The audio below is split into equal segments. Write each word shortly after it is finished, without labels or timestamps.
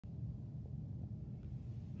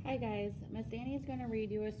Hi guys, Miss Danny is going to read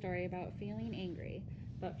you a story about feeling angry.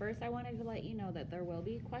 But first I wanted to let you know that there will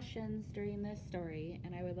be questions during this story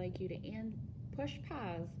and I would like you to push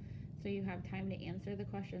pause so you have time to answer the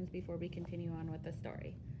questions before we continue on with the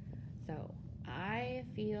story. So, I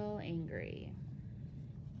feel angry.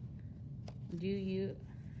 Do you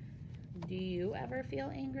ever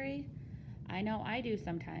feel angry? I know I do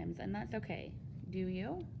sometimes and that's okay. Do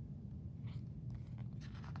you?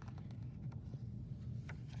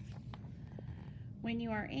 When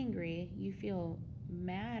you are angry, you feel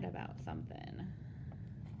mad about something.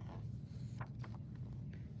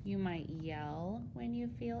 You might yell when you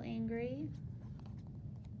feel angry.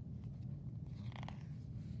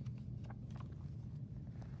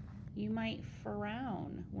 You might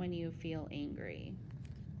frown when you feel angry.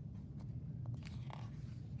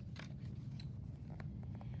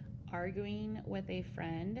 Arguing with a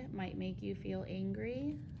friend might make you feel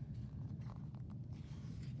angry.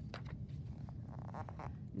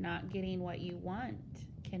 Not getting what you want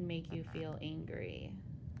can make you feel angry.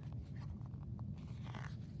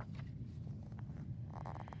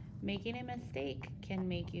 Making a mistake can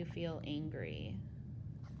make you feel angry.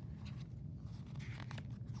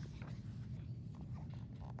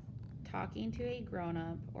 Talking to a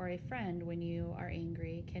grown-up or a friend when you are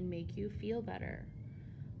angry can make you feel better.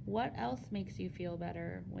 What else makes you feel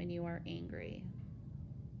better when you are angry?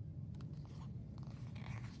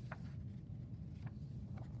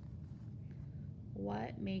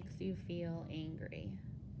 What makes you feel angry?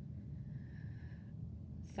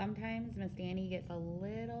 Sometimes Miss Danny gets a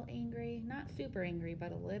little angry, not super angry,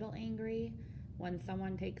 but a little angry when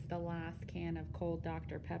someone takes the last can of cold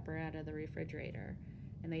Dr. Pepper out of the refrigerator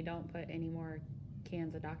and they don't put any more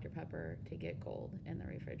cans of Dr. Pepper to get cold in the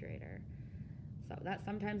refrigerator. So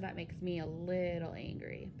sometimes that makes me a little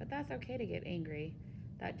angry, but that's okay to get angry.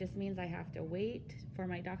 That just means I have to wait for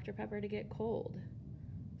my Dr. Pepper to get cold.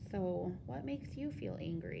 So what makes you feel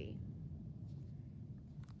angry?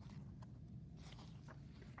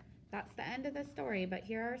 That's the end of the story, but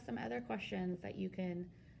here are some other questions that you can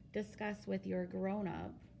discuss with your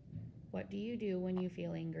grown-up. What do you do when you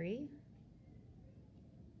feel angry?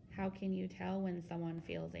 How can you tell when someone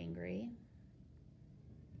feels angry?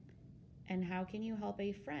 And how can you help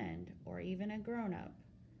a friend or even a grown-up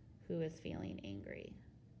who is feeling angry?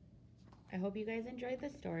 I hope you guys enjoyed the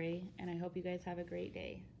story, and I hope you guys have a great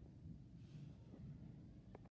day.